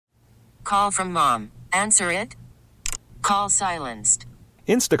call from mom. Answer it. Call silenced.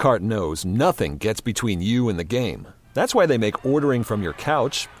 Instacart knows nothing gets between you and the game. That's why they make ordering from your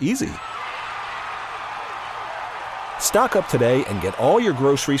couch easy. Stock up today and get all your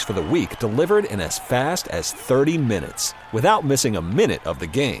groceries for the week delivered in as fast as 30 minutes without missing a minute of the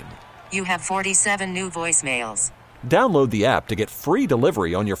game. You have 47 new voicemails. Download the app to get free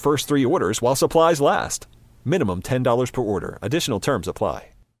delivery on your first 3 orders while supplies last. Minimum $10 per order. Additional terms apply.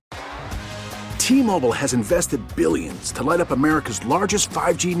 T-Mobile has invested billions to light up America's largest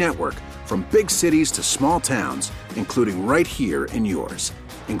 5G network, from big cities to small towns, including right here in yours.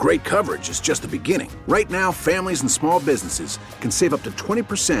 And great coverage is just the beginning. Right now, families and small businesses can save up to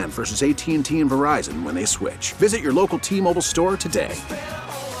 20% versus AT&T and Verizon when they switch. Visit your local T-Mobile store today.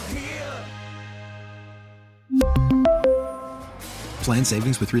 Plan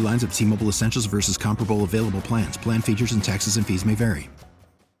savings with 3 lines of T-Mobile Essentials versus comparable available plans. Plan features and taxes and fees may vary.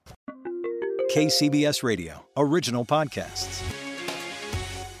 KCBS Radio, original podcasts.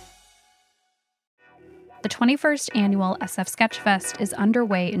 The 21st annual SF Sketchfest is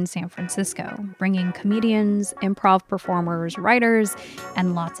underway in San Francisco, bringing comedians, improv performers, writers,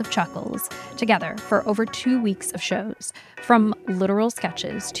 and lots of chuckles together for over 2 weeks of shows. From literal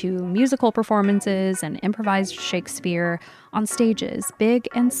sketches to musical performances and improvised Shakespeare on stages big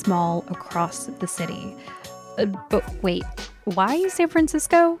and small across the city. But wait, why San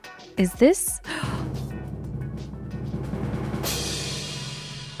Francisco? Is this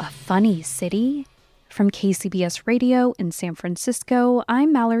a funny city? From KCBS Radio in San Francisco,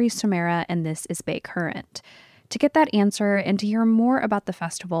 I'm Mallory Samara, and this is Bay Current. To get that answer and to hear more about the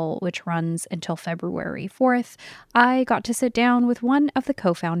festival, which runs until February 4th, I got to sit down with one of the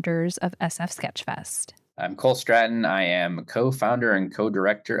co-founders of SF Sketchfest. I'm Cole Stratton. I am co-founder and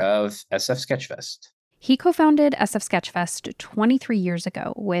co-director of SF Sketchfest. He co-founded SF Sketchfest 23 years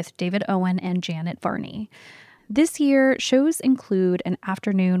ago with David Owen and Janet Varney. This year, shows include An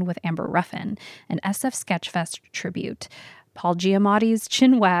Afternoon with Amber Ruffin, an SF Sketchfest tribute, Paul Giamatti's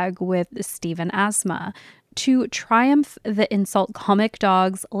Chinwag with Stephen Asma, to Triumph the Insult Comic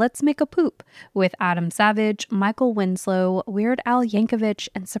Dogs Let's Make a Poop with Adam Savage, Michael Winslow, Weird Al Yankovic,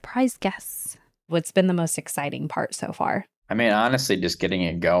 and surprise guests. What's been the most exciting part so far? I mean, honestly, just getting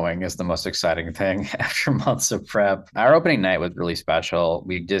it going is the most exciting thing after months of prep. Our opening night was really special.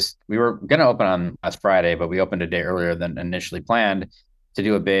 We were going to open on last Friday, but we opened a day earlier than initially planned to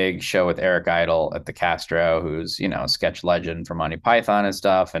do a big show with Eric Idle at the Castro, who's, a sketch legend from Monty Python and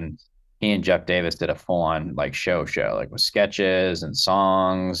stuff. And he and Jeff Davis did a full-on show, with sketches and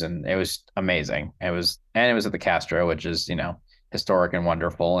songs. And it was amazing. It was at the Castro, which is, historic and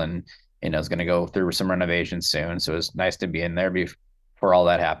wonderful. And is going to go through some renovations soon. So it was nice to be in there before all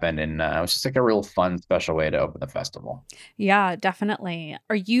that happened. And it was just a real fun, special way to open the festival. Yeah, definitely.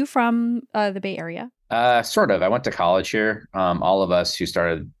 Are you from the Bay Area? Sort of. I went to college here. All of us who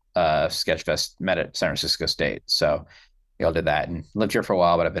started Sketchfest met at San Francisco State. So we all did that and lived here for a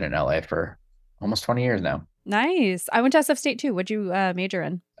while, but I've been in LA for almost 20 years now. Nice. I went to SF State too. What'd you major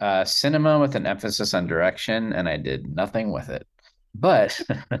in? Cinema with an emphasis on direction, and I did nothing with it. But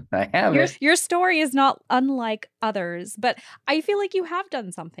I have it. Your story is not unlike others, but I feel like you have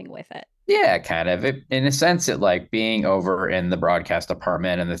done something with it. Yeah, kind of. In a sense, being over in the broadcast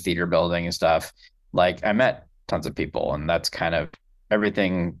department and the theater building and stuff, I met tons of people, and that's kind of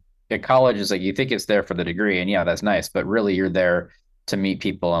everything at college is you think it's there for the degree, and yeah, that's nice, but really you're there to meet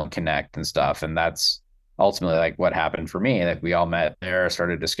people and connect and stuff. And that's ultimately what happened for me. We all met there,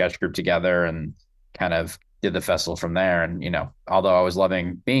 started a sketch group together, and kind of did the festival from there. And, although I was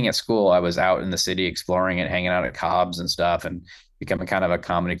loving being at school, I was out in the city exploring and hanging out at Cobb's and stuff and becoming kind of a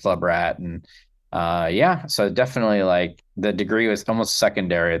comedy club rat. And so definitely the degree was almost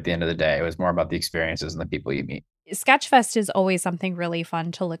secondary at the end of the day. It was more about the experiences and the people you meet. Sketchfest is always something really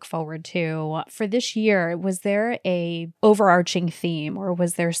fun to look forward to. For this year, was there a overarching theme, or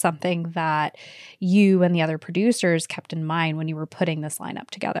was there something that you and the other producers kept in mind when you were putting this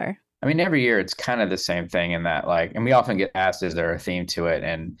lineup together? I mean, every year it's kind of the same thing in that and we often get asked, is there a theme to it?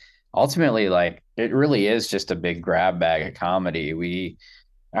 And ultimately, it really is just a big grab bag of comedy.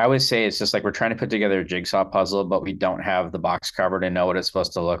 I always say it's just we're trying to put together a jigsaw puzzle, but we don't have the box cover to know what it's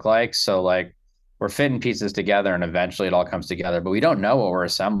supposed to look like. So we're fitting pieces together and eventually it all comes together, but we don't know what we're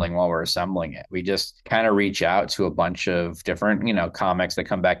assembling while we're assembling it. We just kind of reach out to a bunch of different, comics that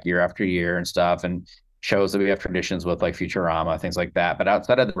come back year after year and stuff, and shows that we have traditions with Futurama, things like that. But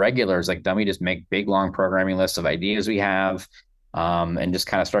outside of the regulars, then we just make big, long programming lists of ideas we have, and just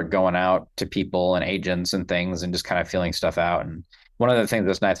kind of start going out to people and agents and things and just kind of feeling stuff out. And one of the things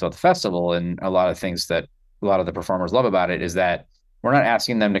that's nice about the festival, and a lot of things that a lot of the performers love about it, is that we're not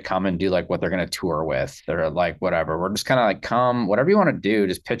asking them to come and do like what they're going to tour with. They're like, whatever. We're just kind of like, come, whatever you want to do,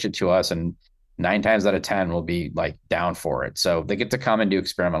 just pitch it to us. And 9 times out of 10, we'll be like down for it. So they get to come and do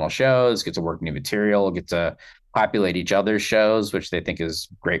experimental shows, get to work new material, get to populate each other's shows, which they think is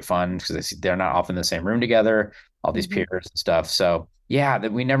great fun because they're not often in the same room together, all these peers and stuff. So yeah,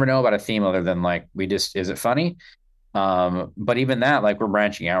 that we never know about a theme other than like, is it funny? But even that, like we're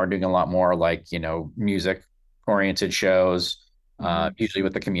branching out, we're doing a lot more like, music oriented shows, usually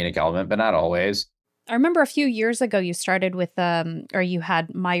with the comedic element, but not always. I remember a few years ago you started with or you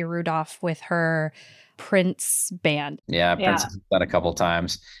had Maya Rudolph with her Prince band. Yeah, Prince has done a couple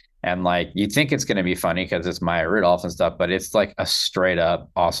times. And like you think it's going to be funny because it's Maya Rudolph and stuff, but it's like a straight up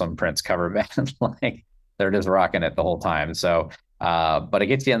awesome Prince cover band. Like they're just rocking it the whole time. So but it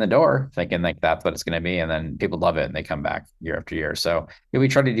gets you in the door thinking like that's what it's going to be. And then people love it and they come back year after year. So yeah, we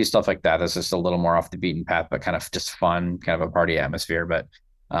try to do stuff like that. That's just a little more off the beaten path, but kind of just fun, kind of a party atmosphere, but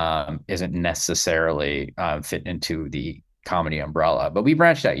isn't necessarily fit into the comedy umbrella. But we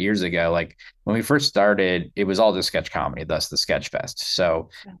branched out years ago. Like when we first started, it was all just sketch comedy, thus the Sketch Fest. So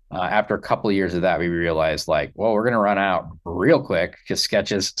after a couple of years of that, we realized like, well, we're going to run out real quick because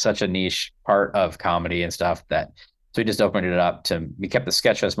sketch is such a niche part of comedy and stuff that so we just opened it up we kept the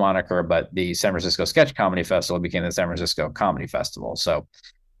Sketch Fest moniker, but the San Francisco Sketch Comedy Festival became the San Francisco Comedy Festival. So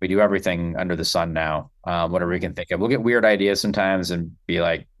we do everything under the sun now, whatever we can think of. We'll get weird ideas sometimes and be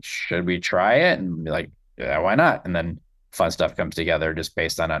like, should we try it? And be like, yeah, why not? And then fun stuff comes together just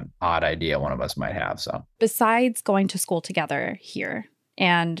based on an odd idea one of us might have. So besides going to school together here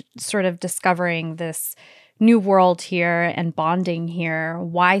and sort of discovering this new world here and bonding here,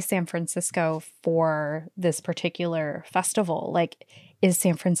 why San Francisco for this particular festival? Like, is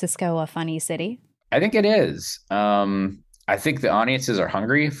San Francisco a funny city? I think it is. I think the audiences are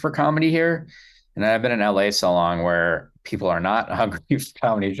hungry for comedy here. And I've been in LA so long where people are not hungry for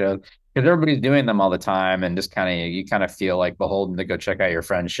comedy shows because everybody's doing them all the time. And just you kind of feel like beholden to go check out your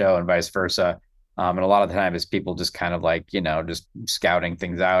friend's show and vice versa. And a lot of the time it's people just kind of like, just scouting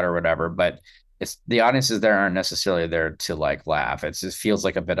things out or whatever. But it's the audiences there aren't necessarily there to like laugh. It just feels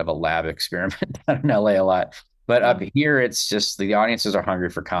like a bit of a lab experiment down in LA a lot. But up here, it's just the audiences are hungry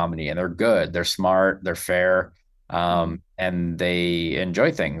for comedy and they're good. They're smart. They're fair. And they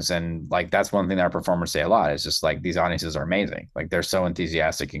enjoy things. And like, that's one thing that our performers say a lot. It's just like, these audiences are amazing. Like they're so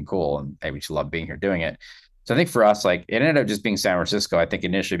enthusiastic and cool. And we just love being here doing it. So I think for us, like it ended up just being San Francisco, I think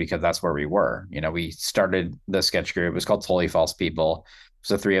initially because that's where we were, we started the sketch group. It was called Totally False People.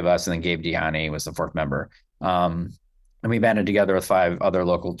 So 3 of us, and then Gabe Diani was the 4th member. And we banded together with 5 other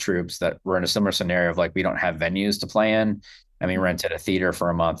local troops that were in a similar scenario of like, we don't have venues to play in. And we rented a theater for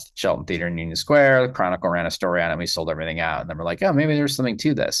a month, Shelton Theater in Union Square. The Chronicle ran a story on it. And we sold everything out. And then we're like, oh, maybe there's something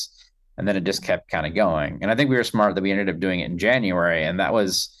to this. And then it just kept kind of going. And I think we were smart that we ended up doing it in January. And that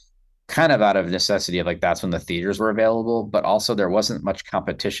was kind of out of necessity of like, that's when the theaters were available. But also there wasn't much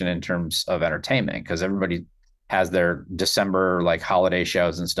competition in terms of entertainment because everybody has their December like holiday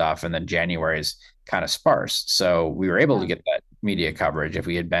shows and stuff. And then January is kind of sparse. So we were able to get that media coverage. If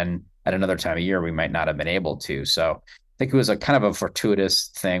we had been at another time of year, we might not have been able to. So I think it was a kind of a fortuitous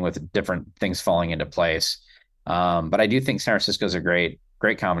thing with different things falling into place. But I do think San Francisco is a great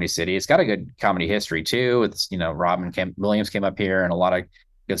comedy city. It's got a good comedy history too. It's, Robin Williams came up here and a lot of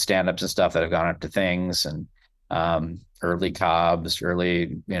good stand-ups and stuff that have gone up to things and early Cobb's,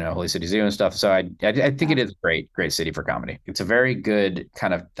 early, Holy City Zoo and stuff. So I think it is a great city for comedy. It's a very good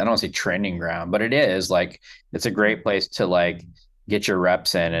kind of, I don't want to say training ground, but it is like, it's a great place to like get your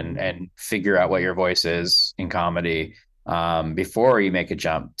reps in and figure out what your voice is in comedy before you make a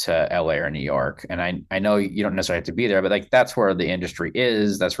jump to LA or New York. And I know you don't necessarily have to be there, but like, that's where the industry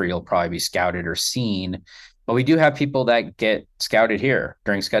is. That's where you'll probably be scouted or seen. But we do have people that get scouted here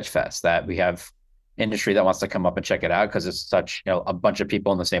during Sketchfest, that we have industry that wants to come up and check it out because it's such a bunch of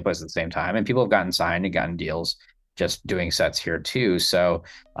people in the same place at the same time, and people have gotten signed and gotten deals just doing sets here too. So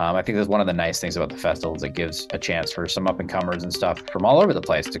I think that's one of the nice things about the festival is it gives a chance for some up and comers and stuff from all over the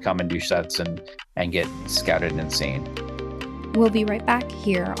place to come and do sets and get scouted and seen. We'll be right back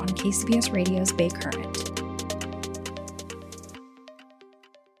here on KCBS Radio's Bay Current.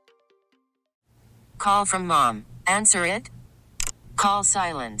 Call from mom. Answer it. Call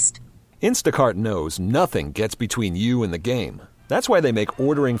silenced. Instacart knows nothing gets between you and the game. That's why they make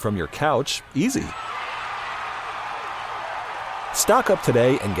ordering from your couch easy. Stock up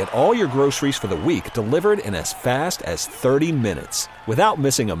today and get all your groceries for the week delivered in as fast as 30 minutes without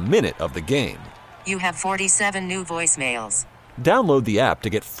missing a minute of the game. You have 47 new voicemails. Download the app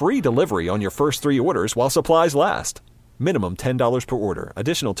to get free delivery on your first 3 orders while supplies last. Minimum $10 per order.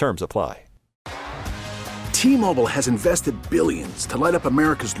 Additional terms apply. T-Mobile has invested billions to light up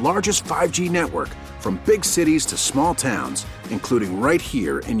America's largest 5G network, from big cities to small towns, including right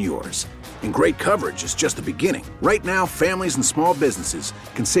here in yours. And great coverage is just the beginning. Right now, families and small businesses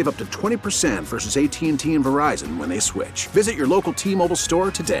can save up to 20% versus AT&T and Verizon when they switch. Visit your local T-Mobile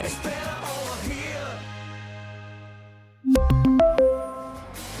store today.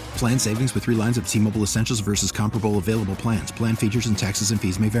 Plan savings with 3 lines of T-Mobile Essentials versus comparable available plans. Plan features and taxes and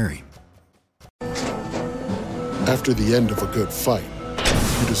fees may vary. After the end of a good fight,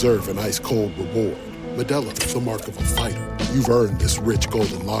 you deserve an ice-cold reward. Modelo is the mark of a fighter. You've earned this rich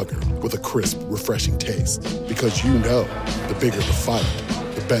golden lager with a crisp, refreshing taste. Because you know, the bigger the fight,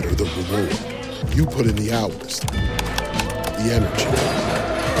 the better the reward. You put in the hours, the energy,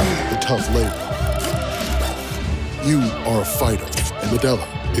 the tough labor. You are a fighter, and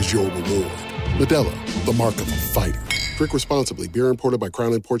Modelo is your reward. Modelo, the mark of a fighter. Drink responsibly. Beer imported by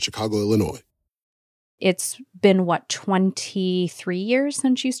Crown Imports, Chicago, Illinois. It's been, 23 years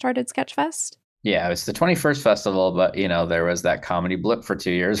since you started Sketchfest? Yeah, it was the 21st festival, but, there was that comedy blip for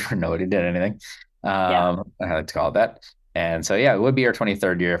 2 years where nobody did anything. I like to call it that. And so, it would be our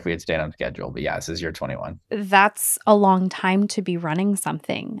 23rd year if we had stayed on schedule. But this is year 21. That's a long time to be running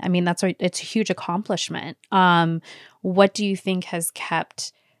something. I mean, it's a huge accomplishment. What do you think has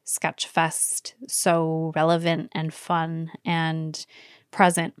kept Sketchfest so relevant and fun and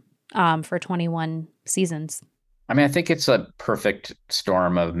present for 21 seasons? I mean, I think it's a perfect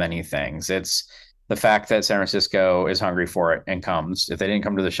storm of many things. It's the fact that San Francisco is hungry for it and comes. If they didn't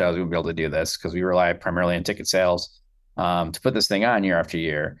come to the shows, we wouldn't be able to do this because we rely primarily on ticket sales to put this thing on year after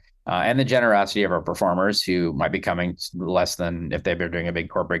year. And the generosity of our performers who might be coming less than if they've been doing a big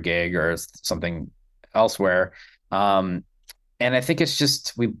corporate gig or something elsewhere. And I think it's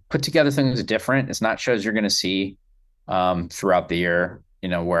just, we put together things different. It's not shows you're going to see throughout the year,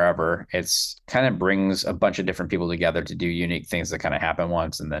 wherever. It's kind of brings a bunch of different people together to do unique things that kind of happen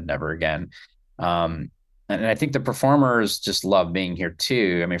once and then never again. And I think the performers just love being here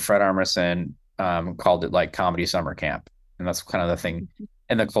too. I mean, Fred Armisen called it like comedy summer camp. And that's kind of the thing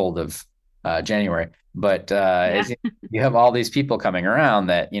in the cold of January. But you have all these people coming around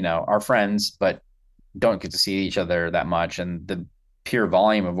that, are friends, but don't get to see each other that much. And the pure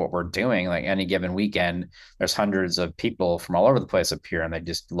volume of what we're doing, like any given weekend, there's hundreds of people from all over the place up here and they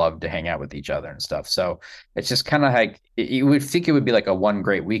just love to hang out with each other and stuff. So it's just kind of like, you would think it would be like a one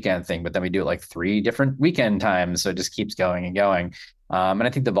great weekend thing, but then we do it like 3 different weekend times. So it just keeps going and going. And I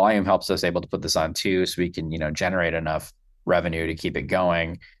think the volume helps us able to put this on too, so we can, generate enough revenue to keep it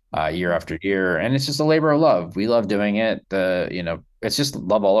going year after year. And it's just a labor of love. We love doing it. It's just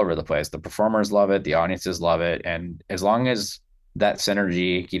love all over the place. The performers love it. The audiences love it. And as long as that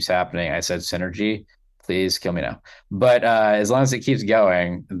synergy keeps happening, I said synergy, please kill me now. But as long as it keeps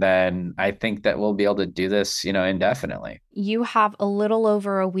going, then I think that we'll be able to do this, indefinitely. You have a little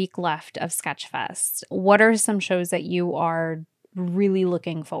over a week left of Sketchfest. What are some shows that you are really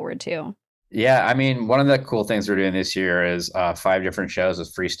looking forward to? Yeah, I mean, one of the cool things we're doing this year is 5 different shows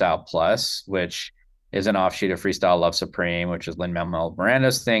with Freestyle Plus, which is an offshoot of Freestyle Love Supreme, which is Lin-Manuel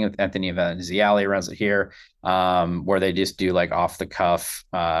Miranda's thing. Anthony Vanziali runs it here, where they just do like off the cuff,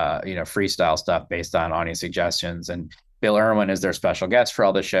 freestyle stuff based on audience suggestions. And Bill Irwin is their special guest for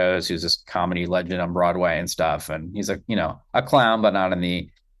all the shows, who's this comedy legend on Broadway and stuff. And he's a clown, but not in the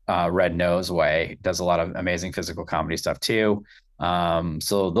red nose way. Does a lot of amazing physical comedy stuff too.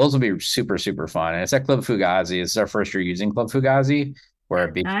 So those will be super, super fun. And it's at Club Fugazi. It's our first year using Club Fugazi, where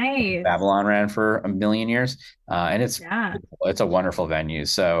Babylon ran for a million years. And it's a wonderful venue.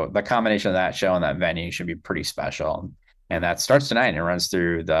 So the combination of that show and that venue should be pretty special. And that starts tonight and it runs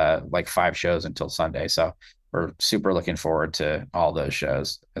through the 5 shows until Sunday. So we're super looking forward to all those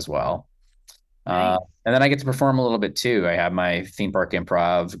shows as well. And then I get to perform a little bit too. I have my theme park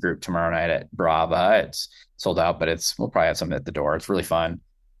improv group tomorrow night at Brava. It's sold out, but we'll probably have something at the door. It's really fun.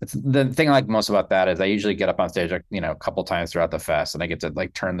 It's the thing I like most about that is I usually get up on stage, a couple times throughout the fest, and I get to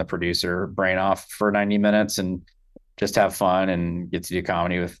turn the producer brain off for 90 minutes and just have fun and get to do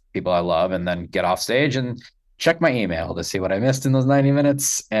comedy with people I love, and then get off stage and check my email to see what I missed in those 90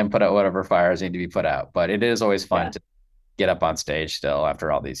 minutes and put out whatever fires need to be put out. But it is always fun to get up on stage still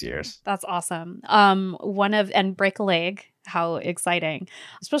after all these years. That's awesome. And break a leg. How exciting,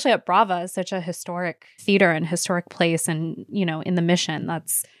 especially at Brava, such a historic theater and historic place, and, in the Mission.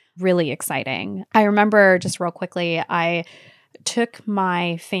 That's really exciting. I remember, just real quickly, I took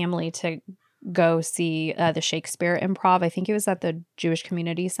my family to go see the Shakespeare Improv. I think it was at the Jewish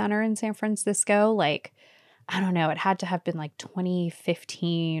Community Center in San Francisco. I don't know, it had to have been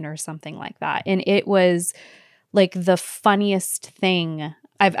 2015 or something like that. And it was the funniest thing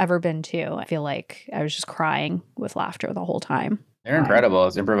I've ever been to. I feel like I was just crying with laughter the whole time. They're incredible.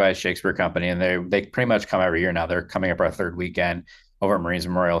 It's Improvised Shakespeare Company, and they pretty much come every year now. They're coming up our third weekend over at Marines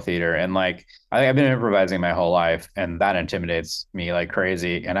Memorial Theater. And like, I've been improvising my whole life, and that intimidates me like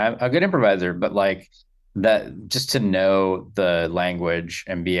crazy. And I'm a good improviser, but like that, just to know the language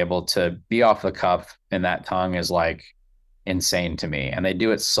and be able to be off the cuff in that tongue is like insane to me. And they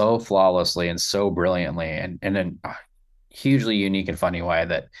do it so flawlessly and so brilliantly, and in a hugely unique and funny way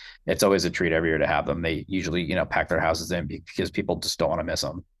that it's always a treat every year to have them. They usually, pack their houses in because people just don't want to miss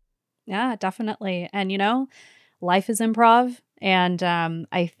them. Yeah, definitely. And, life is improv. And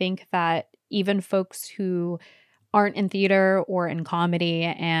I think that even folks who aren't in theater or in comedy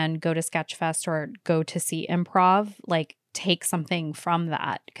and go to Sketchfest or go to see improv, like take something from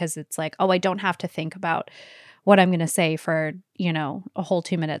that, because it's like, oh, I don't have to think about what I'm going to say for, a whole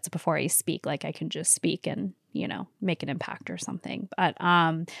 2 minutes before I speak. Like I can just speak and, make an impact or something. But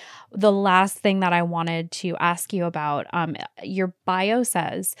the last thing that I wanted to ask you about, your bio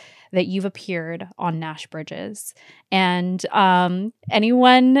says that you've appeared on Nash Bridges, and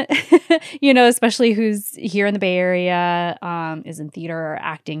anyone, especially who's here in the Bay Area, is in theater or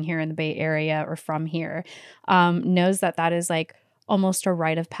acting here in the Bay Area or from here, knows that is like almost a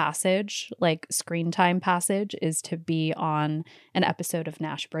rite of passage, like screen time passage, is to be on an episode of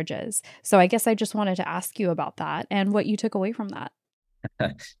Nash Bridges. So I guess I just wanted to ask you about that and what you took away from that.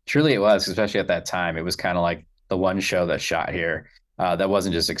 Truly it was, especially at that time. It was kind of like the one show that shot here that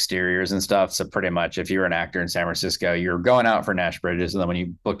wasn't just exteriors and stuff. So pretty much if you were an actor in San Francisco, you were going out for Nash Bridges. And then when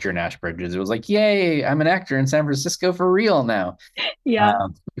you booked your Nash Bridges, it was like, yay, I'm an actor in San Francisco for real now. Yeah.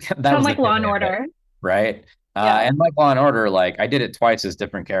 That was like Law and Order. Right. And like Law and Order, like I did it twice as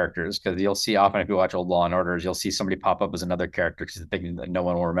different characters, because you'll see often if you watch old Law and Orders, you'll see somebody pop up as another character because they're thinking that no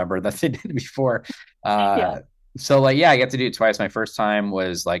one will remember that they did it before. So like, I get to do it twice. My first time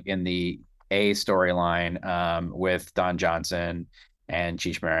was like in the A storyline with Don Johnson and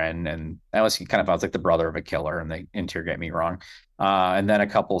Cheech Marin, and that was kind of, I was like the brother of a killer, and they interrogate me wrong. And then a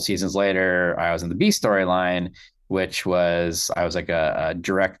couple seasons later, I was in the B storyline, which was I was like a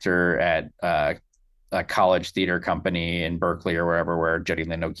director at a college theater company in Berkeley or wherever, where Jody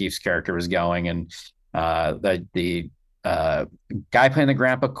Lynn O'Keefe's character was going, and the guy playing the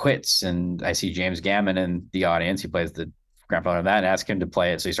grandpa quits, and I see James Gammon in the audience. He plays the grandfather of that, and ask him to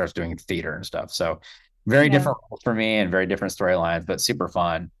play it, so he starts doing theater and stuff. So very different roles for me and very different storylines, but super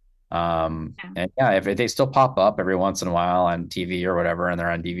fun. And if they still pop up every once in a while on TV or whatever, and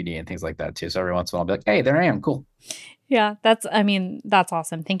they're on DVD and things like that too. So every once in a while I'll be like, hey, there I am, cool. Yeah, that's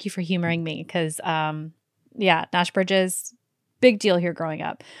awesome. Thank you for humoring me, because, Nash Bridges, big deal here growing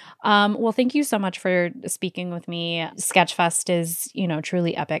up. Well, thank you so much for speaking with me. Sketchfest is,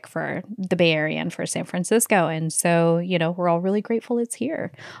 truly epic for the Bay Area and for San Francisco. And so, we're all really grateful it's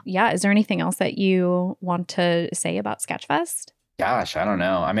here. Yeah. Is there anything else that you want to say about Sketchfest? Gosh, I don't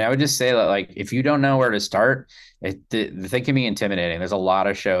know. I mean, I would just say that, like, if you don't know where to start, the thing can be intimidating. There's a lot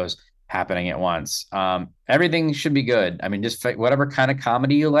of shows happening at once. Everything should be good. I mean, just whatever kind of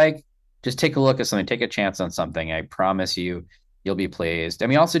comedy you like, just take a look at something, take a chance on something. I promise you'll be pleased. And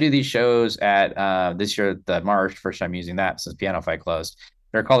we also do these shows at this year, the March, first time using that since Piano Fight closed.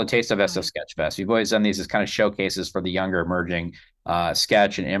 They're called the Taste of SF Sketchfest. We've always done these as kind of showcases for the younger emerging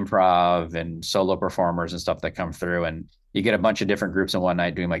sketch and improv and solo performers and stuff that come through. And you get a bunch of different groups in one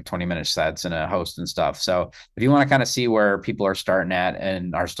night doing like 20-minute sets and a host and stuff. So if you want to kind of see where people are starting at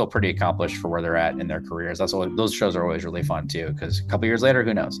and are still pretty accomplished for where they're at in their careers, those shows are always really fun too, because a couple years later,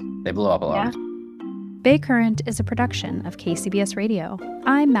 who knows? They blow up a lot. Bay Current is a production of KCBS Radio.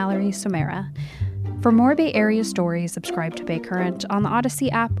 I'm Mallory Somera. For more Bay Area stories, subscribe to Bay Current on the Odyssey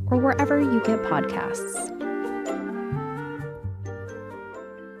app or wherever you get podcasts.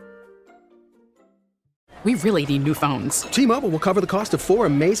 We really need new phones. T-Mobile will cover the cost of 4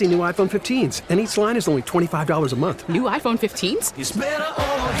 amazing new iPhone 15s, and each line is only $25 a month. New iPhone 15s? It's better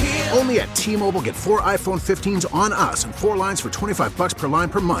over here. Only at T-Mobile, get 4 iPhone 15s on us and 4 lines for $25 per line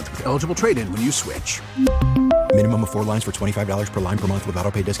per month with eligible trade-in when you switch. Minimum of 4 lines for $25 per line per month with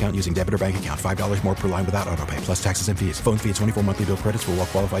autopay discount using debit or bank account. $5 more per line without autopay, plus taxes and fees. Phone fee at 24 monthly bill credits for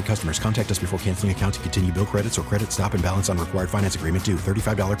well-qualified customers. Contact us before canceling account to continue bill credits or credit stop and balance on required finance agreement due.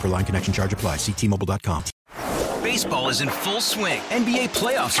 $35 per line connection charge applies. See T-Mobile.com. Baseball is in full swing. NBA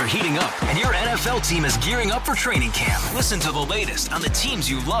playoffs are heating up, and your NFL team is gearing up for training camp. Listen to the latest on the teams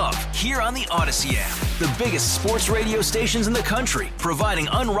you love here on the Odyssey app. The biggest sports radio stations in the country, providing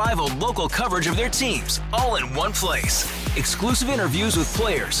unrivaled local coverage of their teams, all in one place. Exclusive interviews with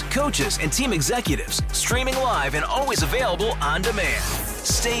players, coaches, and team executives, streaming live and always available on demand.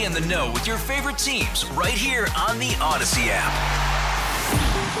 Stay in the know with your favorite teams right here on the Odyssey app.